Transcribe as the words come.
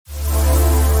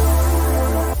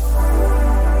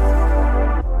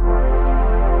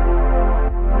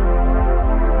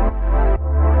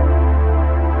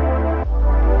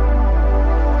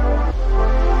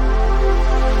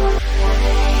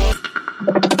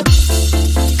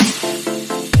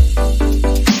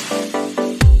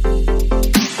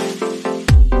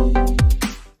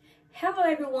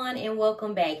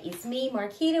welcome back. It's me,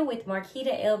 Marquita, with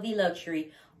Marquita LV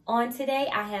Luxury. On today,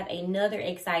 I have another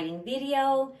exciting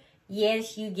video.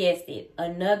 Yes, you guessed it,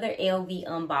 another LV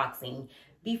unboxing.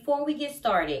 Before we get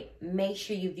started, make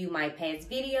sure you view my past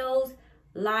videos,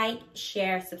 like,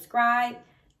 share, subscribe.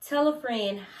 Tell a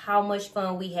friend how much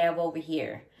fun we have over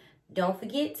here. Don't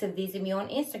forget to visit me on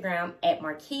Instagram at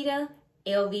Marquita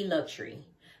LV Luxury.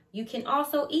 You can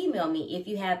also email me if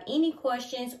you have any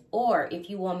questions or if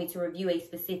you want me to review a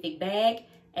specific bag.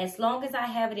 As long as I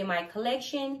have it in my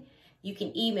collection, you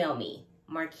can email me,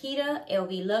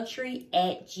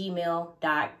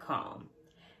 marquitalvluxury@gmail.com.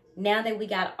 Now that we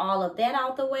got all of that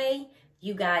out the way,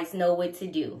 you guys know what to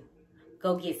do.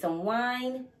 Go get some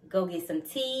wine, go get some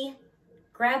tea,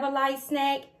 grab a light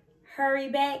snack, hurry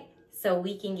back so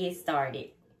we can get started.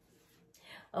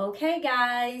 Okay,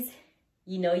 guys.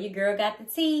 You know your girl got the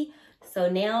tea, so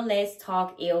now let's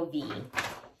talk LV.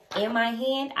 In my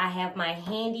hand, I have my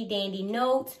handy dandy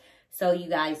notes, so you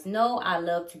guys know I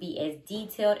love to be as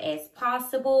detailed as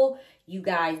possible. You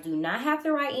guys do not have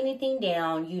to write anything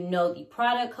down. You know the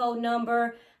product code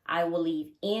number. I will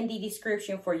leave in the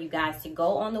description for you guys to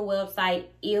go on the website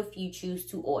if you choose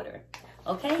to order.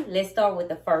 Okay, let's start with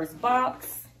the first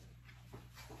box.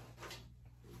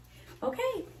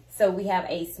 Okay, so we have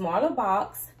a smaller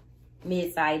box,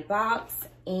 mid-side box,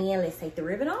 and let's take the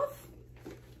ribbon off.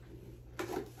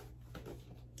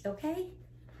 Okay,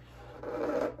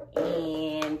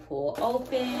 and pull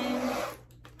open.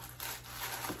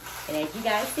 And as you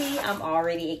guys see, I'm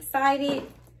already excited.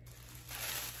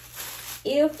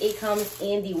 If it comes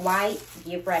in the white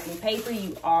gift wrapping paper,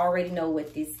 you already know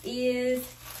what this is.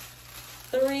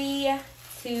 3,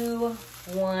 2,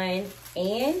 1,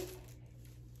 and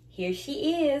here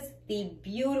she is, the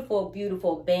beautiful,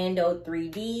 beautiful Bandeau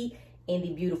 3D in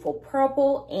the beautiful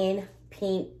purple and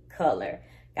pink color.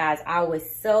 Guys, I was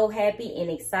so happy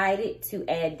and excited to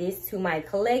add this to my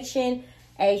collection.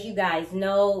 As you guys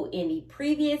know, in the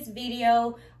previous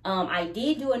video, I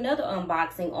did do another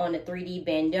unboxing on the 3D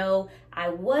Bandeau. I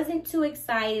wasn't too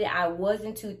excited. I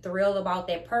wasn't too thrilled about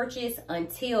that purchase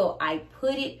until I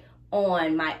put it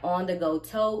on my on-the-go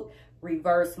tote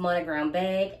reverse monogram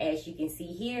bag, as you can see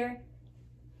here,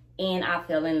 and I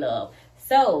fell in love.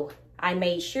 So I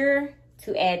made sure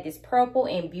to add this purple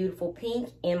and beautiful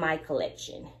pink in my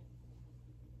collection.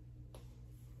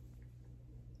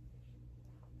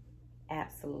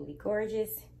 Absolutely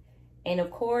gorgeous. And of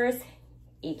course,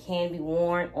 it can be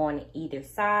worn on either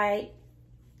side.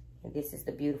 And this is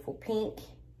the beautiful pink.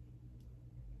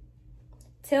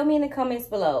 Tell me in the comments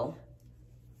below,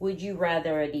 would you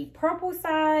rather the purple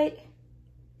side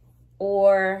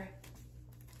or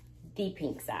the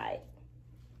pink side?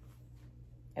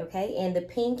 Okay, and the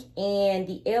pink and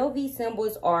the LV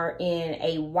symbols are in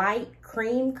a white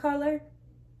cream color.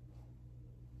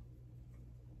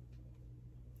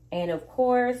 And of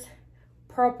course,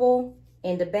 purple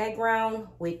in the background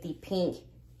with the pink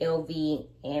LV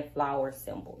and flower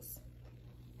symbols.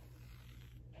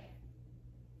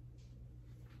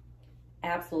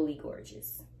 Absolutely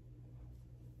gorgeous.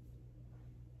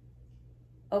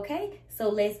 Okay, so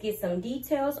let's get some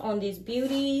details on this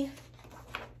beauty.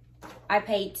 I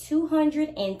paid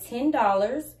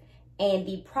 $210 and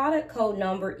the product code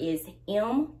number is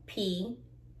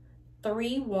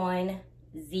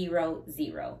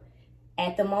MP3100.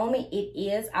 At the moment, it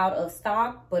is out of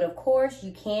stock, but of course,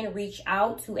 you can reach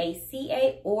out to a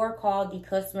CA or call the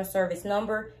customer service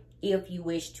number if you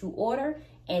wish to order,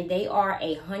 and they are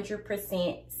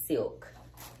 100% silk.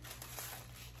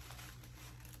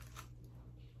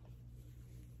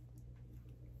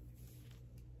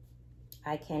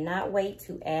 I cannot wait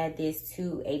to add this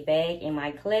to a bag in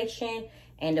my collection.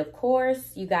 And of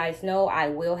course, you guys know I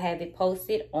will have it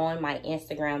posted on my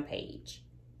Instagram page.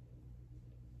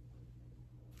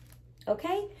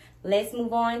 Okay, let's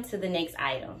move on to the next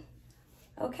item.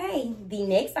 Okay, the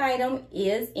next item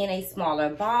is in a smaller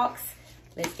box.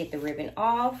 Let's get the ribbon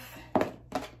off.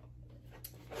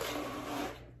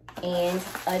 And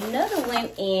another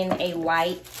one in a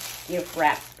white gift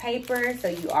wrap paper, so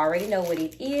you already know what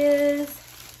it is.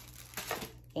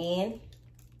 And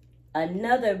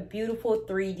another beautiful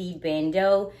 3D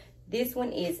Bandeau. This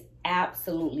one is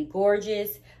absolutely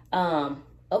gorgeous.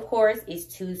 Of course, it's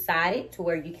two-sided to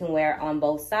where you can wear it on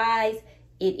both sides.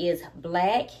 It is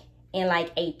black and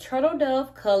like a turtle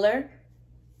dove color,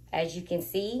 as you can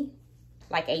see,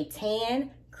 like a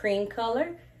tan cream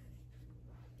color.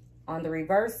 On the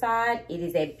reverse side, it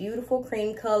is a beautiful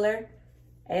cream color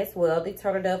as well, the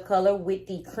turtle dove color with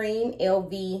the cream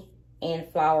LV and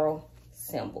floral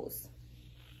symbols.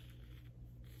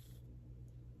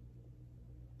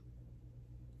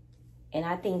 And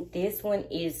I think this one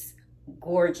is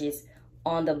gorgeous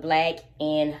on the black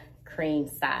and cream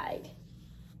side.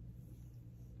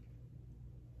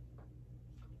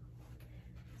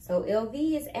 So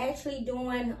LV is actually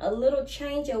doing a little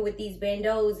change-up with these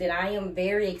bandeaus, and I am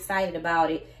very excited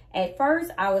about it. At first,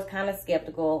 I was kind of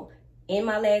skeptical. In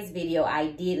my last video, I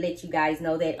did let you guys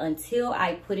know that until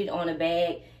I put it on a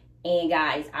bag. And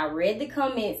guys, I read the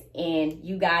comments and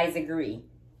you guys agree.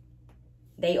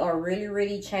 They are really,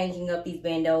 really changing up these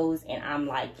bandeaus, and I'm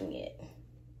liking it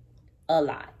a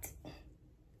lot.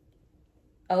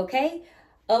 Okay,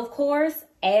 of course,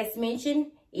 as mentioned,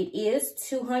 it is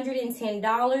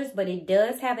 $210, but it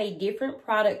does have a different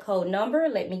product code number.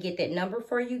 Let me get that number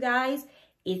for you guys.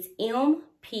 It's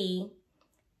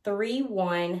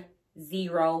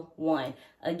MP3101.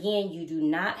 Again, you do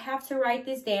not have to write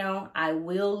this down. I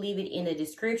will leave it in the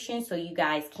description so you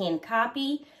guys can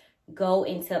copy. Go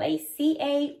and tell a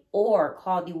CA or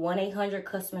call the 1-800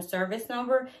 customer service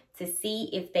number to see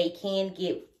if they can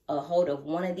get a hold of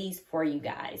one of these for you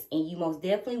guys. And you most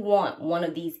definitely want one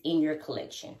of these in your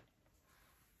collection.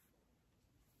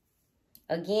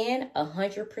 Again,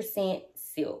 100%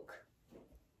 silk.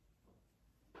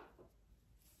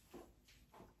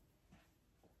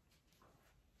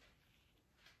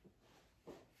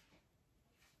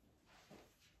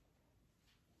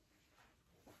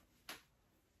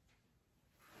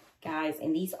 Guys,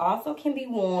 and these also can be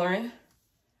worn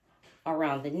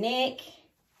around the neck.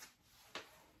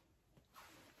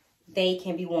 They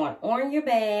can be worn on your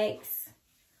bags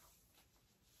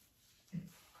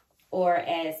or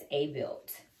as a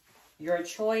belt. Your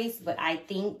choice, but I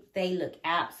think they look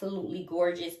absolutely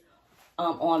gorgeous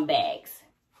on bags.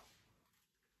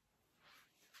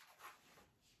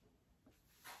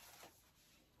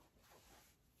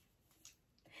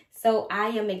 So I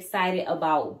am excited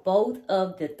about both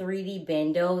of the 3D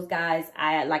bandeaus, guys.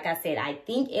 Like I said, I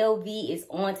think LV is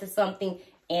onto something,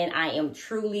 and I am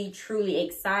truly, truly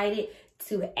excited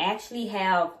to actually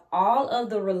have all of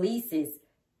the releases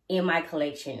in my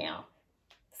collection now.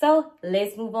 So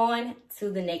let's move on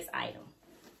to the next item.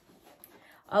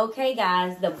 Okay,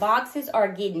 guys, the boxes are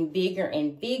getting bigger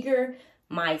and bigger.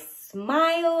 My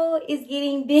smile is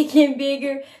getting big and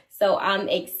bigger, so I'm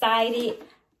excited.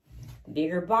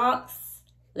 Bigger box.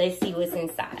 Let's see what's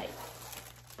inside.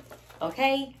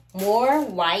 Okay, more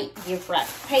white gift wrap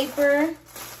paper.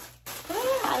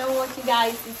 I don't want you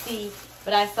guys to see,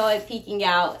 but I saw it peeking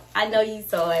out. I know you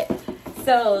saw it.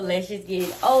 So let's just get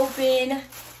it open.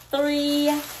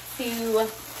 3, 2,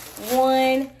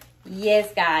 1.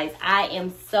 Yes, guys, I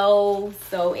am so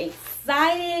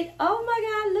excited. Oh my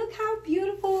God, look how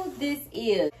beautiful this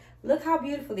is. Look how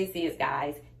beautiful this is,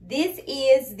 guys. This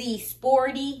is the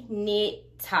Sporty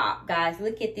knit top, guys.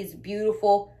 Look at this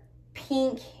beautiful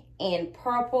pink and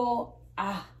purple.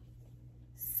 Ah,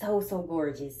 so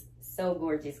gorgeous. So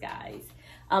gorgeous, guys.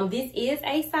 This is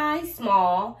a size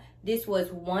small. This was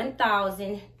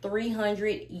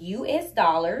 $1,300 US.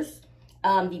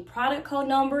 The product code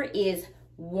number is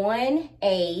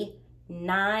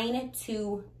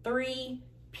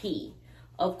 1A923P.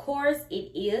 Of course,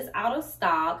 it is out of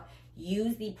stock.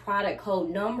 Use the product code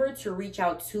number to reach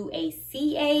out to a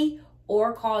CA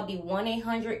or call the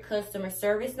 1-800 customer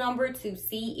service number to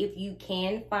see if you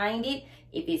can find it.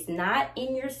 If it's not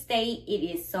in your state, it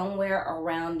is somewhere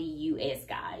around the US,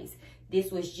 guys.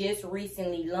 This was just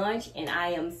recently launched, and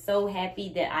I am so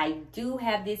happy that I do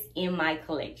have this in my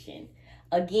collection.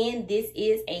 Again, this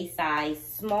is a size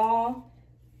small.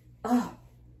 Oh,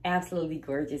 absolutely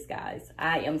gorgeous, guys.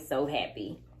 I am so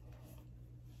happy.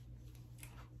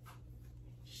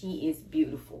 She is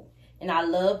beautiful. And I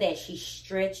love that she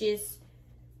stretches.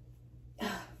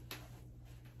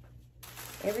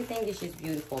 Everything is just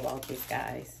beautiful about this,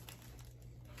 guys.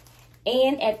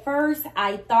 And at first,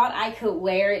 I thought I could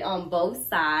wear it on both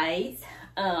sides.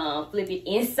 Flip it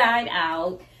inside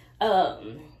out.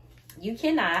 You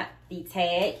cannot. The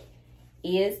tag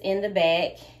is in the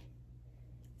back.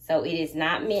 So it is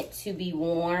not meant to be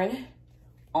worn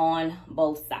on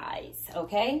both sides,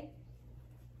 okay?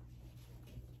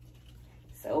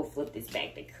 So flip this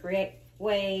back the correct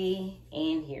way,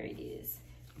 and here it is.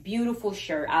 Beautiful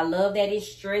shirt. I love that it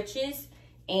stretches,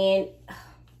 and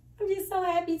I'm just so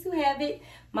happy to have it.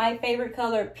 My favorite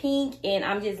color, pink, and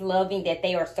I'm just loving that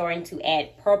they are starting to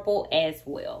add purple as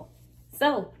well.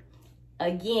 So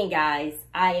again, guys,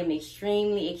 I am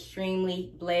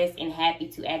extremely blessed and happy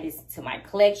to add this to my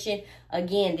collection.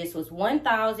 Again, this was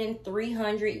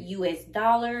 $1,300 US.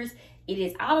 It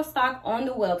is out of stock on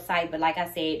the website, but like I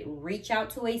said, reach out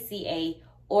to a CA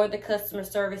or the customer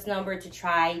service number to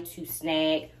try to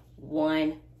snag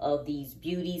one of these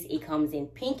beauties. It comes in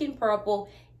pink and purple,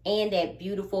 and that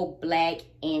beautiful black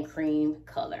and cream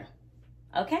color.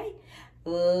 Okay,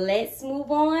 let's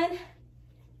move on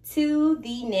to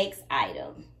the next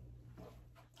item.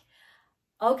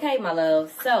 Okay, my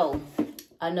love, so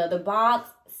another box,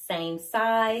 same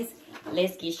size.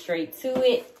 Let's get straight to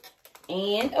it.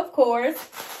 And of course,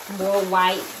 more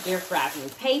white gift wrapping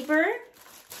paper.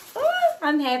 Oh,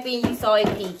 I'm happy you saw it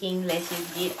peeking. Let's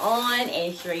just get on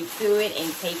and straight to it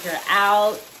and take her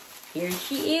out. Here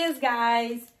she is,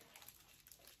 guys.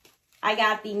 I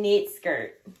got the knit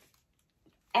skirt.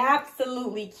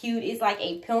 Absolutely cute. It's like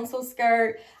a pencil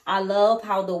skirt. I love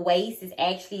how the waist is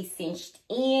actually cinched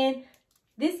in.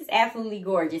 This is absolutely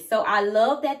gorgeous. So I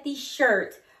love that the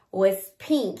shirt was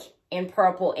pink and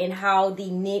purple and how the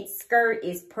knit skirt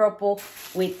is purple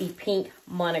with the pink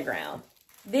monogram.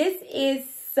 This is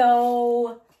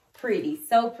so pretty,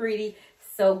 so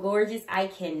gorgeous. I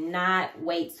cannot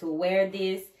wait to wear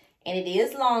this. And it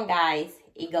is long, guys.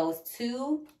 It goes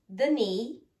to the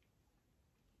knee.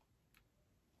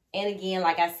 And again,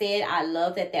 like I said, I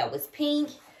love that that was pink.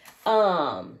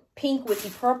 Pink with the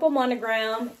purple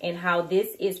monogram, and how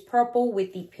this is purple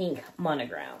with the pink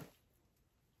monogram.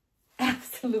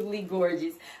 Absolutely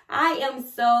gorgeous. I am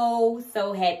so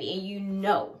happy. And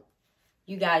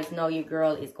you guys know your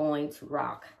girl is going to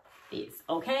rock this,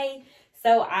 okay?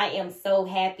 So I am so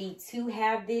happy to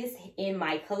have this in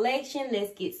my collection.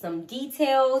 Let's get some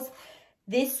details.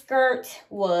 This skirt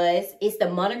it's the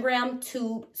monogram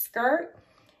tube skirt.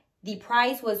 The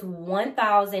price was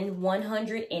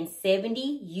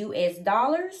 $1,170 US.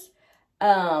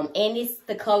 And it's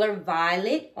the color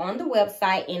violet on the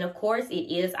website. And of course,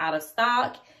 it is out of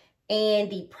stock.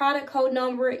 And the product code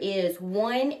number is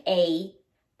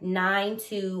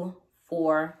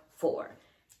 1A9244.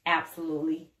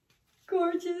 Absolutely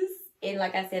gorgeous. And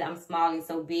like I said, I'm smiling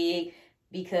so big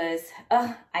because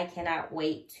I cannot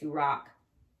wait to rock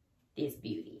this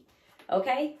beauty.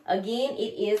 Okay, again,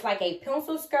 it is like a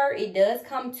pencil skirt. It does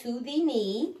come to the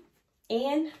knee.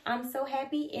 And I'm so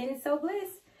happy and so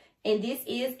blessed. And this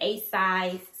is a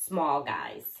size small,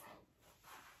 guys.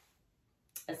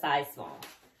 A size small.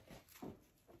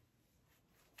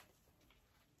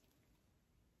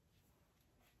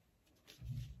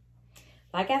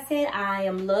 Like I said, I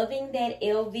am loving that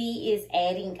LV is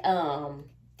adding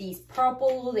these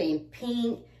purple and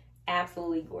pink.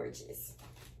 Absolutely gorgeous.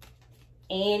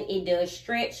 And it does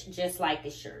stretch just like the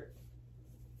shirt.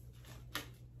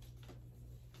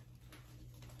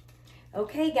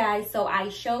 Okay, guys, so I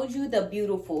showed you the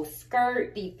beautiful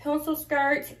skirt. The pencil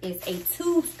skirt is a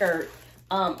tube skirt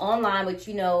online, but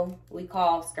you know, we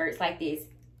call skirts like this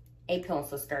a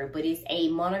pencil skirt, but it's a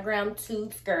monogram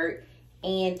tube skirt.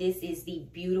 And this is the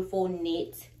beautiful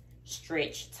knit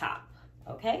stretch top,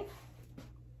 okay?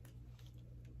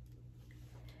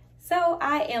 So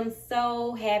I am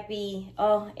so happy.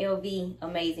 Oh, LV,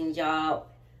 amazing job.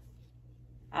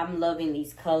 I'm loving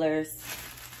these colors.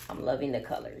 I'm loving the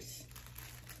colors.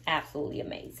 Absolutely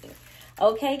amazing.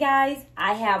 Okay, guys,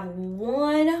 I have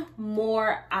one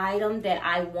more item that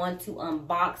I want to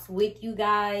unbox with you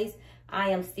guys. I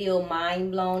am still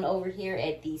mind blown over here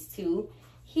at these two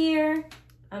here.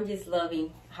 I'm just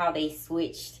loving how they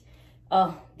switched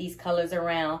these colors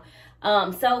around.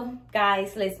 So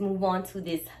guys, let's move on to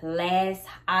this last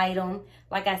item.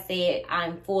 Like I said,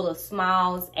 I'm full of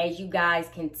smiles. As you guys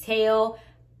can tell,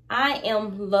 I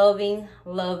am loving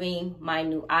my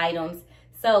new items.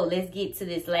 So let's get to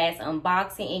this last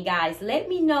unboxing. And guys, let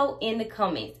me know in the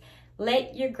comments.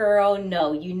 Let your girl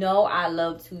know. You know I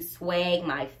love to swag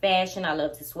my fashion. I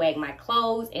love to swag my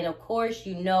clothes. And of course,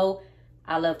 you know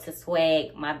I love to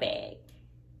swag my bag.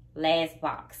 Last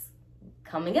box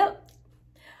coming up.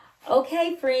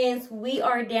 Okay, friends, we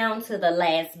are down to the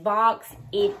last box.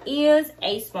 It is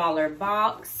a smaller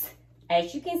box,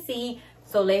 as you can see.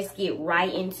 So let's get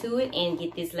right into it and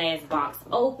get this last box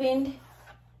opened.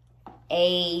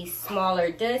 A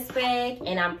smaller dust bag,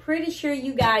 and I'm pretty sure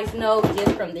you guys know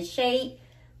just from the shape.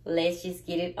 Let's just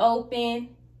get it open,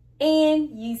 and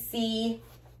you see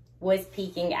what's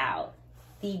peeking out.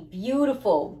 The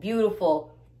beautiful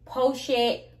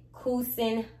Pochette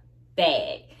Coussin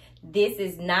bag. This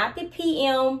is not the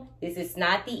PM. This is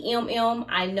not the MM.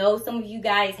 I know some of you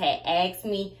guys had asked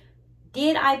me,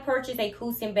 did I purchase a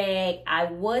Coussin bag? I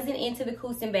wasn't into the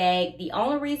Coussin bag. The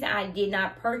only reason I did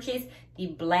not purchase the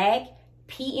black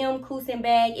PM Coussin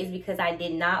bag is because I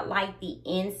did not like the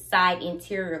inside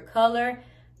interior color.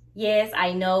 Yes,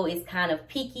 I know it's kind of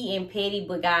picky and petty,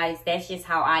 but guys, that's just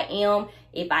how I am.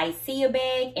 If I see a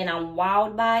bag and I'm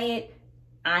wowed by it,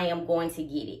 I am going to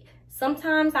get it.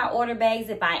 Sometimes I order bags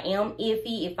if I am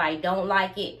iffy, if I don't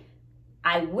like it.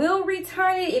 I will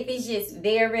return it if it's just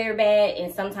very, very bad.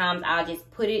 And sometimes I'll just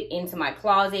put it into my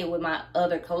closet with my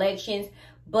other collections.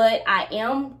 But I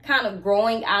am kind of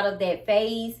growing out of that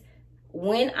phase.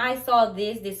 When I saw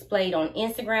this displayed on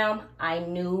Instagram, I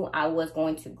knew I was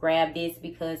going to grab this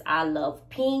because I love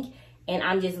pink. And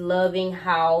I'm just loving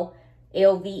how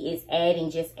LV is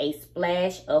adding just a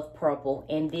splash of purple.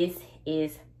 And this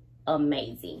is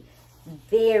amazing.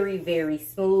 Very, very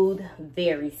smooth,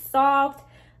 very soft.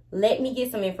 Let me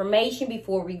get some information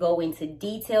before we go into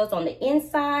details on the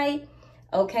inside.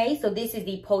 Okay, so this is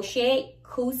the Pochette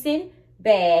Coussin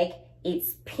bag.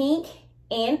 It's pink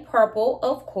and purple,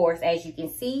 of course. As you can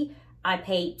see, I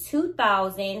paid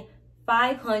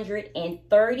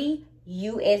 $2,530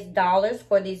 US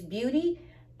for this beauty.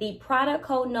 The product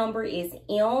code number is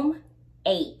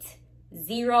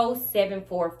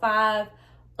M80745.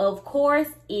 Of course,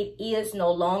 it is no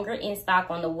longer in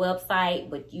stock on the website,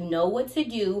 but you know what to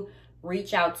do.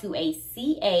 Reach out to a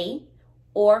CA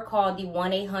or call the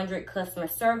 1-800 customer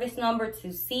service number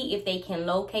to see if they can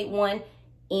locate one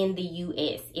in the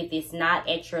US if it's not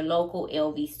at your local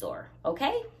LV store,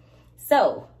 okay?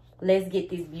 So let's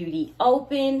get this beauty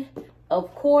open.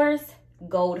 Of course,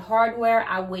 gold hardware.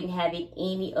 I wouldn't have it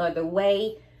any other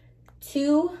way.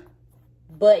 2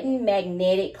 button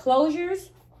magnetic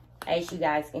closures. As you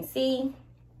guys can see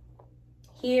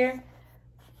here,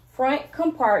 front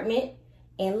compartment,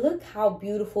 and look how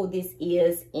beautiful this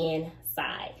is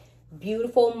inside.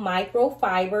 Beautiful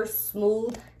microfiber,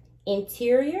 smooth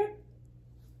interior,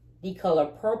 the color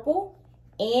purple,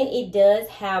 and it does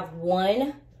have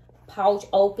one pouch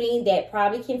opening that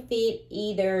probably can fit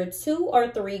either 2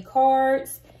 or 3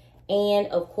 cards. And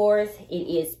of course, it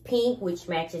is pink, which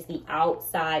matches the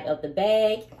outside of the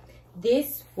bag.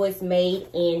 This was made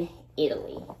in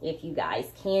Italy. If you guys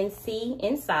can see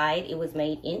inside, it was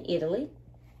made in Italy.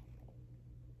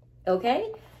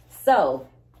 Okay, so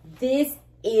this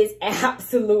is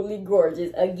absolutely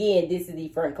gorgeous. Again, this is the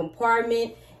front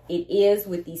compartment. It is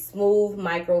with the smooth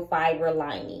microfiber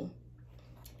lining.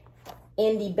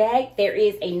 In the back, there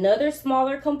is another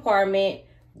smaller compartment,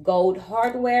 gold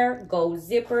hardware, gold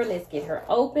zipper. Let's get her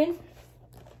open.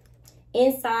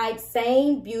 Inside,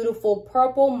 same beautiful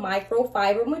purple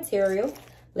microfiber material.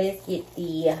 Let's get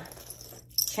the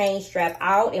chain strap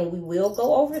out and we will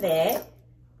go over that.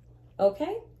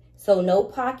 Okay, so no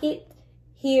pocket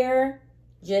here,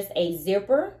 just a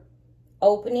zipper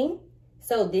opening.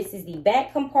 So this is the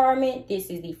back compartment, this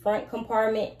is the front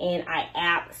compartment, and I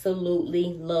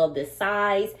absolutely love the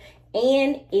size.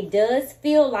 And it does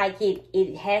feel like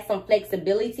it has some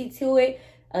flexibility to it.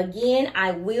 Again,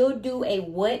 I will do a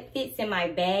what fits in my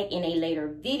bag in a later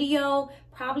video,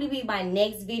 probably be my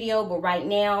next video, but right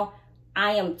now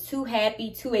I am too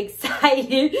happy, too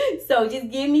excited. So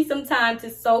just give me some time to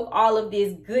soak all of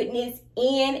this goodness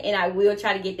in, and I will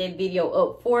try to get that video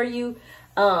up for you.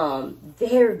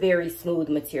 Very, very smooth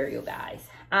material, guys.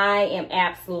 I am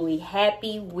absolutely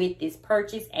happy with this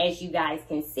purchase, as you guys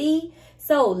can see.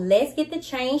 So let's get the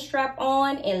chain strap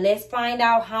on and let's find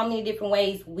out how many different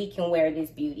ways we can wear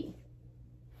this beauty.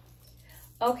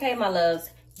 Okay, my loves,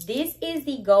 this is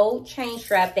the gold chain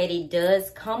strap that it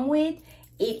does come with.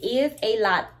 It is a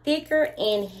lot thicker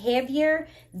and heavier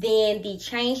than the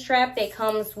chain strap that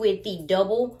comes with the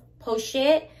double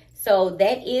pochette. So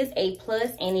that is a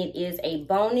plus and it is a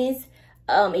bonus.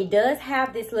 It does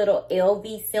have this little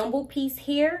LV symbol piece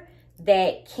here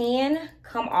that can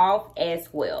come off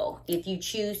as well if you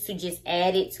choose to just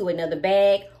add it to another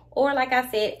bag, or like I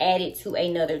said, add it to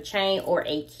another chain or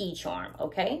a key charm,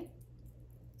 okay?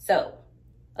 So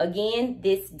again,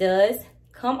 this does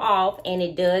come off and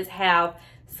it does have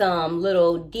some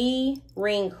little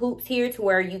D-ring hoops here to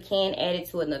where you can add it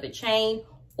to another chain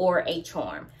or a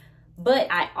charm. But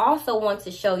I also want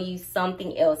to show you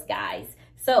something else, guys.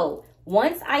 So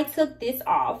once I took this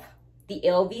off, the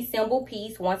LV symbol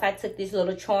piece, once I took this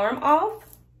little charm off,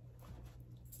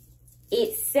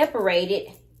 it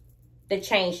separated the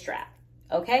chain strap,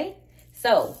 okay?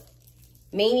 So,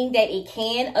 meaning that it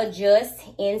can adjust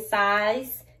in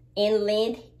size, in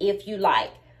length, if you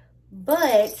like.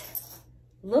 But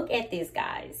look at this,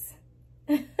 guys.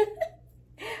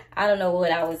 I don't know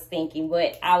what I was thinking,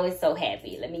 but I was so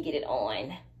happy. Let me get it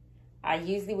on. I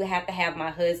usually would have to have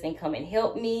my husband come and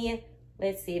help me.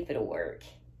 Let's see if it'll work.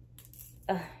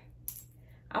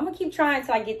 I'm gonna keep trying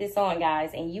till I get this on,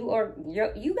 guys, and you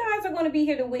guys are gonna be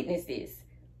here to witness this.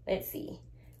 Let's see.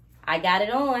 I got it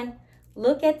on.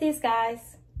 Look at this,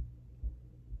 guys.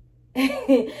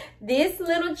 This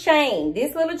little chain,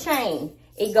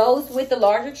 it goes with the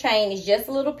larger chain. It's just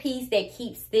a little piece that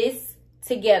keeps this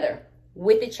together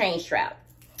with the chain strap.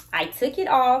 I took it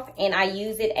off and I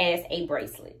use it as a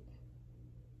bracelet.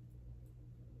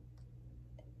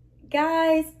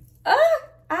 Guys, I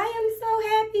am so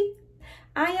happy.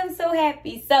 I am so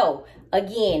happy. So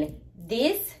again,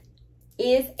 this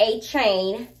is a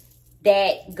chain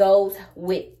that goes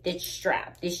with the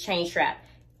strap, this chain strap.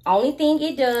 Only thing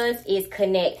it does is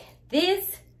connect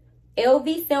this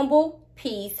LV symbol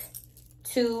piece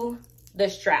to the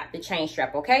strap, the chain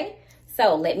strap, okay?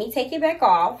 So let me take it back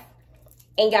off.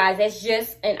 And guys, that's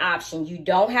just an option. You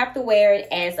don't have to wear it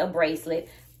as a bracelet.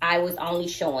 I was only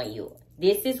showing you.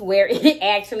 This is where it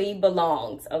actually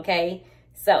belongs, okay?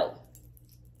 So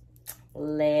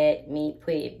let me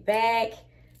put it back,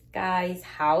 guys,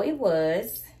 how it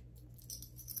was.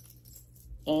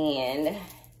 And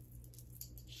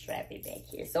strap it back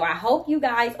here. So I hope you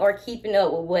guys are keeping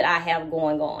up with what I have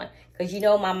going on. Because you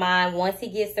know my mind, once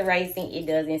it gets to racing, it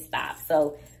doesn't stop.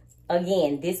 So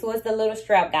again, this was the little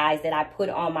strap, guys, that I put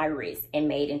on my wrist and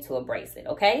made into a bracelet,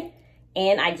 okay?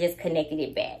 And I just connected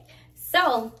it back.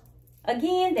 So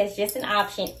again, that's just an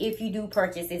option if you do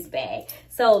purchase this bag.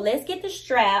 So let's get the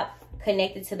strap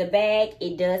connected to the bag.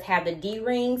 It does have the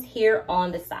D-rings here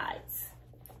on the sides.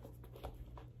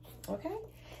 Okay,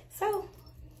 so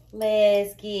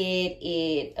let's get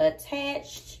it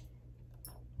attached.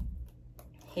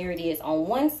 Here it is on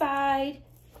one side.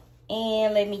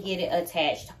 And let me get it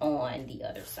attached on the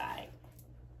other side.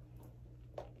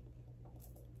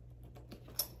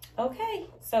 Okay,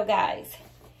 so guys,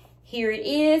 here it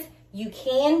is. You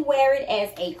can wear it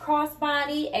as a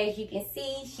crossbody. As you can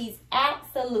see, she's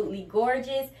absolutely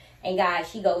gorgeous. And guys,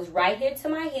 she goes right here to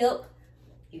my hip.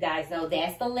 You guys know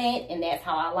that's the length and that's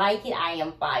how I like it. I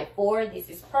am 5'4". This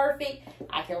is perfect.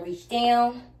 I can reach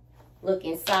down, look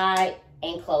inside,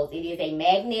 and close. It is a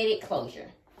magnetic closure.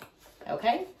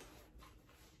 Okay?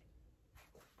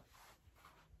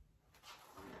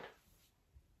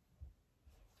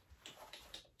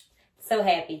 So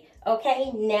happy.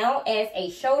 Okay, now as a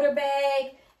shoulder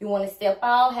bag, you want to step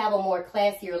out, have a more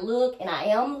classier look. And I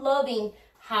am loving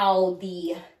how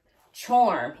the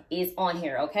charm is on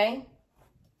here, okay?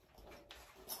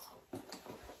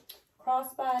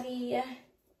 Crossbody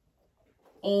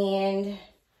and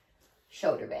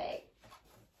shoulder bag.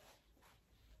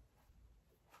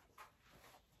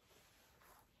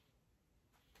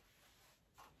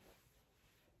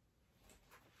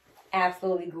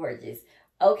 Absolutely gorgeous.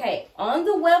 Okay, on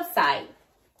the website,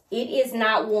 it is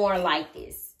not worn like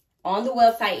this. On the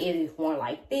website, it is worn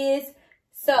like this.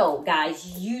 So, guys,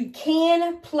 you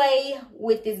can play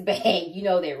with this bag. You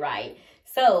know that, right?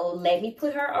 So, let me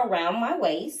put her around my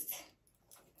waist.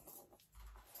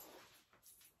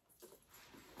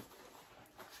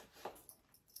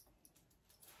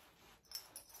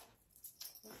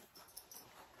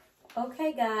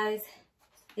 Okay, guys,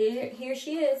 here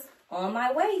she is on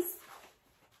my waist.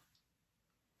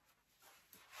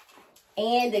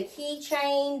 And the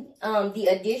keychain, the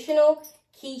additional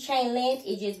keychain length,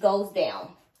 it just goes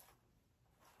down.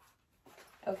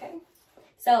 Okay.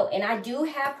 So, and I do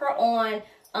have her on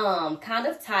kind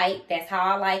of tight. That's how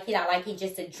I like it. I like it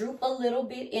just to droop a little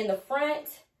bit in the front.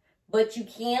 But you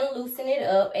can loosen it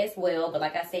up as well. But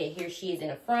like I said, here she is in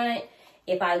the front.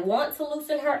 If I want to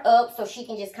loosen her up so she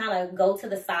can just kind of go to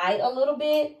the side a little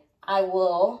bit, I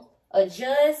will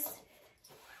adjust.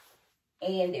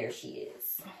 And there she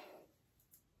is.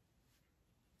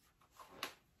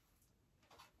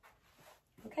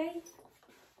 Okay,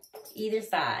 either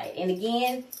side. And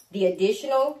again, the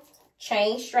additional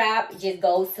chain strap just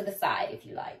goes to the side if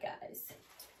you like, guys.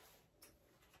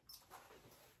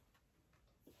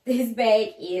 This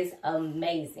bag is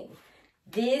amazing.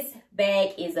 This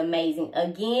bag is amazing.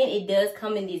 Again, it does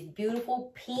come in this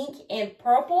beautiful pink and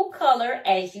purple color,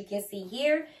 as you can see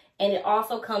here. And it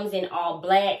also comes in all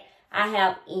black. I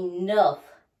have enough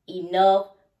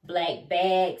black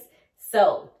bags.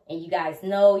 So, and you guys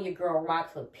know your girl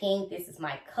rocks with pink. This is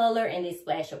my color, and this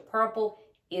splash of purple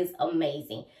is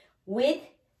amazing. With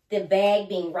the bag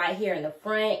being right here in the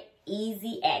front,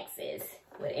 easy access.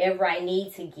 Whatever I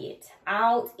need to get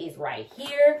out is right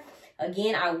here.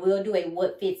 Again, I will do a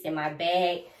what fits in my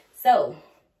bag. So,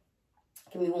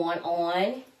 give me one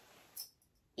on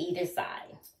either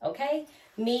side, okay?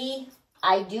 Me,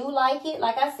 I do like it,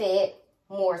 like I said,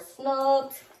 more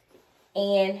snugged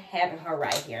and having her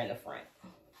right here in the front.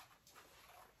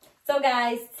 So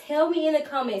guys, tell me in the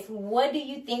comments, what do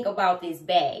you think about this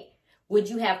bag? Would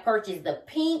you have purchased the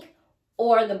pink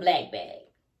or the black bag?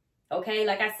 Okay,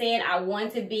 like I said, I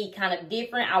wanted to be kind of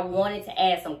different. I wanted to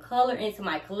add some color into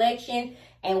my collection.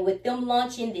 And with them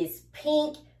launching this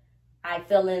pink, I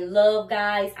fell in love,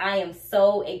 guys. I am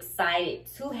so excited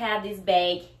to have this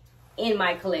bag in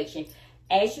my collection.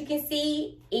 As you can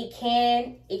see, it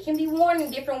can be worn in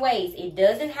different ways. It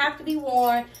doesn't have to be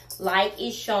worn like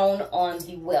it's shown on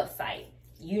the website.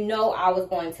 You know I was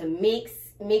going to mix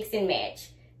and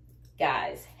match.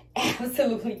 Guys,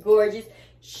 absolutely gorgeous.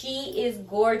 She is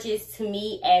gorgeous to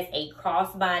me as a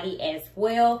crossbody as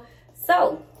well.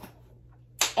 So,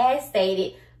 as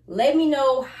stated, let me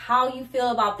know how you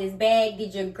feel about this bag.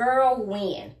 Did your girl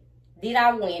win? Did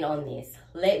I win on this?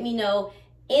 Let me know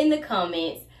in the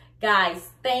comments. Guys,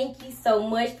 thank you so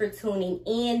much for tuning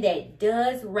in. That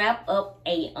does wrap up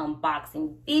a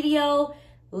unboxing video.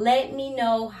 Let me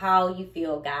know how you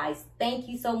feel, guys. Thank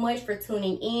you so much for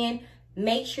tuning in.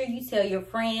 Make sure you tell your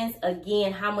friends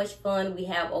again how much fun we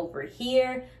have over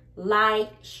here. Like,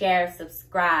 share,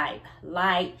 subscribe.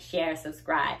 Like, share,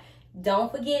 subscribe.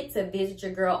 Don't forget to visit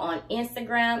your girl on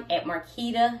Instagram at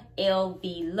Marquita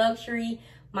LVLuxury.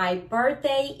 My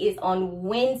birthday is on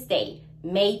Wednesday,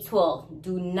 May 12th.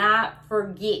 Do not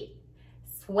forget.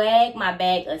 Swag My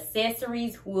Bag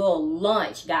accessories will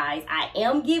launch, guys. I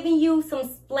am giving you some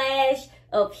splash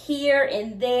of here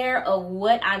and there of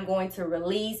what I'm going to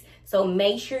release. So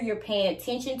make sure you're paying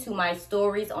attention to my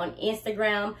stories on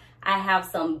Instagram. I have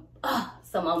some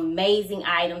amazing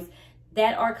items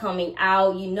that are coming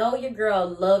out. You know your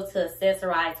girl loves to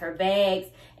accessorize her bags.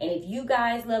 And if you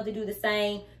guys love to do the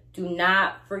same, do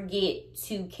not forget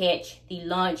to catch the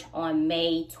launch on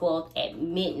May 12th at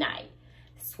midnight.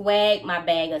 Swag My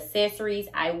Bag accessories.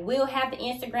 I will have the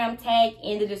Instagram tag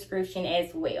in the description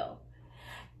as well.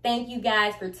 Thank you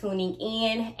guys for tuning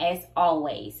in. As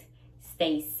always,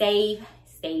 stay safe,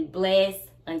 stay blessed.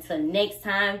 Until next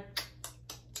time,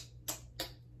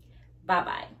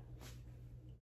 bye-bye.